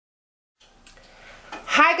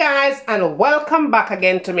Hi guys, and welcome back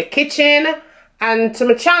again to my kitchen and to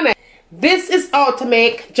my channel. This is how to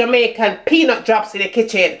make Jamaican peanut drops in the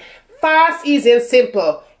kitchen. Fast, easy and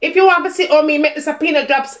simple. If you want to see how me make this peanut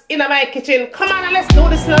drops in my kitchen, come on and let's do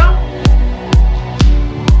this now.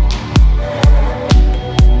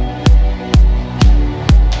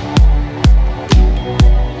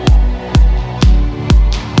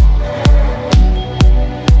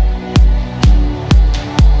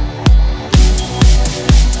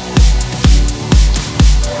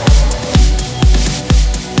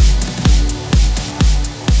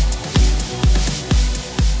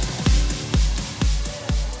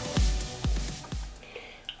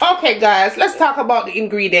 Okay guys, let's talk about the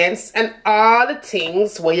ingredients and all the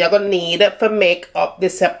things what you're gonna need for make up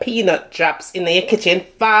this peanut drops in your kitchen.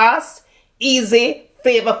 Fast, easy,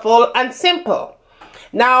 flavorful and simple.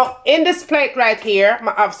 Now in this plate right here,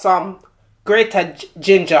 I have some grated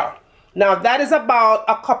ginger. Now that is about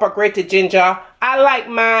a cup of grated ginger. I like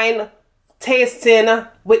mine tasting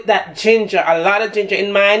with that ginger, a lot of ginger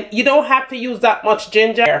in mine. You don't have to use that much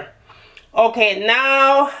ginger. Okay,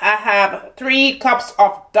 now I have 3 cups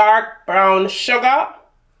of dark brown sugar.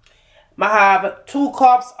 I have 2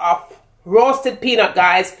 cups of roasted peanut,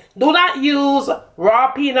 guys. Do not use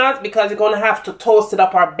raw peanuts because you're going to have to toast it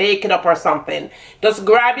up or bake it up or something. Just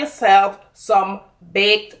grab yourself some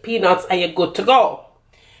baked peanuts and you're good to go.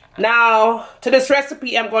 Now, to this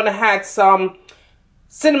recipe, I'm going to add some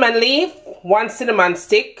cinnamon leaf, 1 cinnamon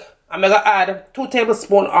stick. I'm going to add 2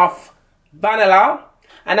 tablespoons of vanilla.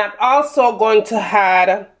 And I'm also going to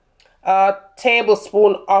add a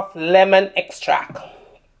tablespoon of lemon extract.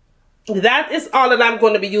 That is all that I'm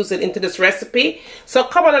going to be using into this recipe. So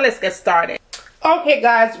come on and let's get started. Okay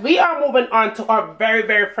guys, we are moving on to our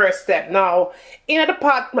very first step. Now, in the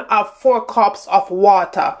pot I have 4 cups of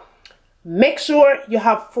water. Make sure you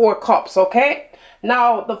have 4 cups, okay?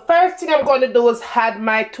 Now, the first thing I'm going to do is add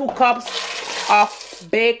my 2 cups of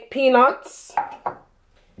baked peanuts.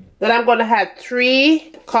 Then I'm going to add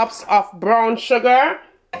 3 cups of brown sugar.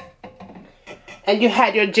 And you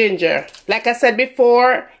had your ginger. Like I said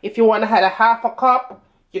before, if you want to add a half a cup,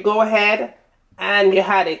 you go ahead and you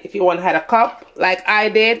add it. If you want to add a cup, like I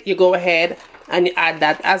did, you go ahead and you add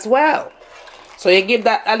that as well. So you give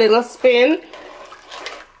that a little spin.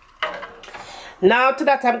 Now to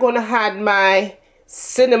that I'm going to add my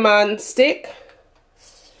cinnamon stick.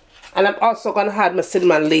 And I'm also going to add my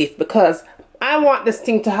cinnamon leaf because I want this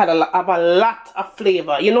thing to have a lot of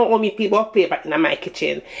flavor. You know what me feel about flavor in my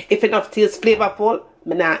kitchen. If it not tastes flavorful,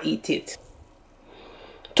 I not eat it.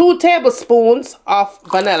 2 tablespoons of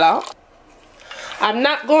vanilla. I'm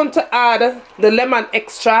not going to add the lemon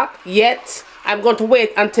extract yet. I'm going to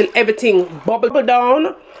wait until everything bubbles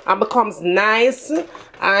down and becomes nice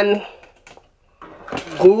and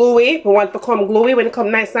gluey. We want it to become gluey. When it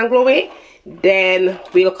becomes nice and gluey, then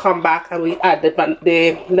we'll come back and we add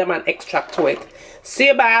the lemon extract to it. See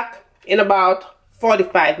you back in about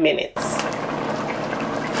 45 minutes.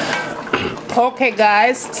 Okay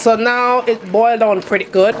guys, so now it boiled down pretty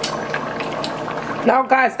good. Now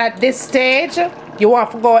guys, at this stage you want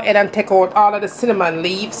to go ahead and take out all of the cinnamon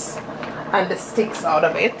leaves and the sticks out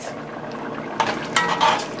of it.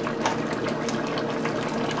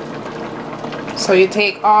 So you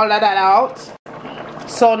take all of that out.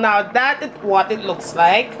 So now that is what it looks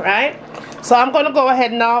like, right? So I'm going to go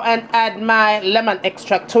ahead now and add my lemon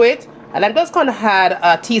extract to it. And I'm just going to add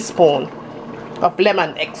a teaspoon of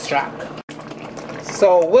lemon extract.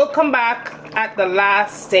 So we'll come back at the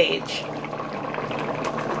last stage.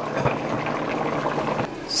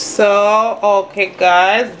 So, okay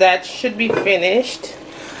guys, that should be finished.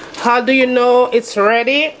 How do you know it's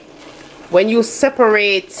ready? When you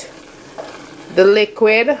separate the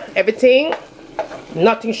liquid, everything,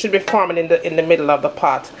 nothing should be forming in the middle of the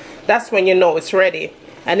pot. That's when you know it's ready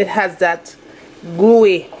and it has that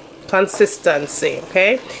gluey consistency.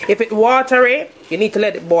 Okay, if it's watery, you need to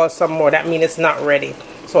let it boil some more. That means it's not ready.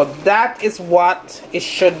 So that is what it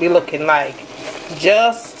should be looking like,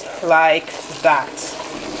 just like that,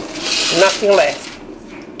 nothing less.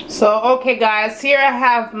 So okay guys, here I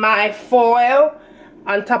have my foil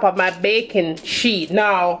on top of my baking sheet.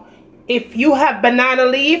 Now if you have banana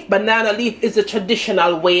leaf is a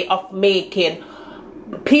traditional way of making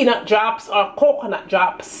peanut drops or coconut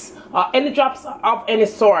drops or any drops of any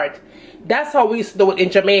sort. That's how we used to do it in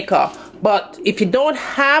Jamaica. But if you don't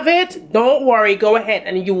have it, don't worry, go ahead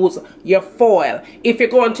and use your foil. If you're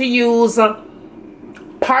going to use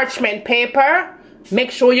parchment paper,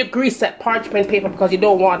 make sure you grease that parchment paper because you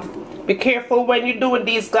don't want it. Be careful when you're doing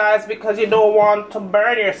these guys because you don't want to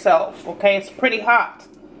burn yourself, okay? It's pretty hot.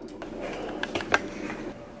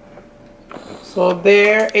 So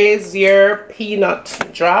there is your peanut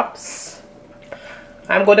drops.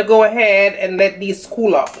 I'm going to go ahead and let these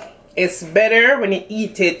cool up. It's better when you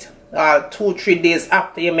eat it 2-3 days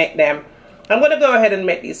after you make them. I'm going to go ahead and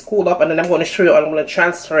make these cool up, and then I'm going to show you, I'm going to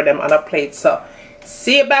transfer them on a plate. So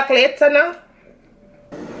see you back later now.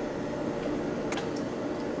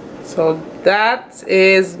 So that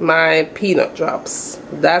is my peanut drops.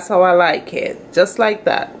 That's how I like it, just like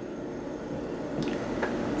that.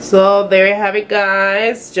 So there you have it,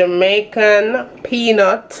 guys. Jamaican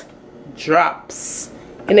peanut drops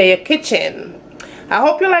in your kitchen. I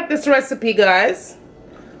hope you like this recipe, guys.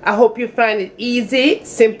 I hope you find it easy,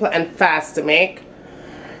 simple, and fast to make.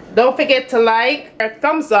 Don't forget to like,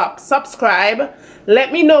 thumbs up, subscribe.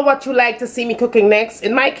 Let me know what you like to see me cooking next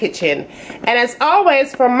in my kitchen. And as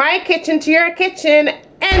always, from my kitchen to your kitchen,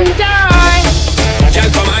 enjoy!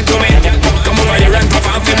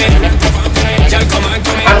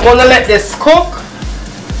 I'm going to let this cook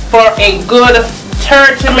for a good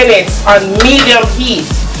 30 minutes on medium heat.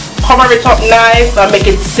 Cover it up nice and make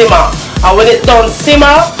it simmer. And when it's done simmer,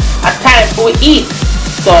 a time for eat.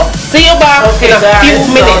 So see you back in a few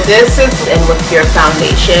minutes. So this is in with your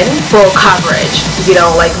foundation, full coverage, you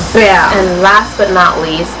know, like bam. And last but not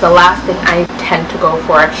least, the last thing I tend to go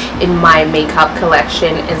for in my makeup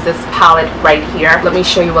collection is this palette right here. Let me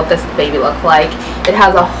show you what this baby looks like. It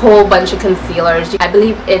has a whole bunch of concealers. I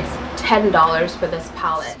believe it's $10 for this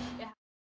palette.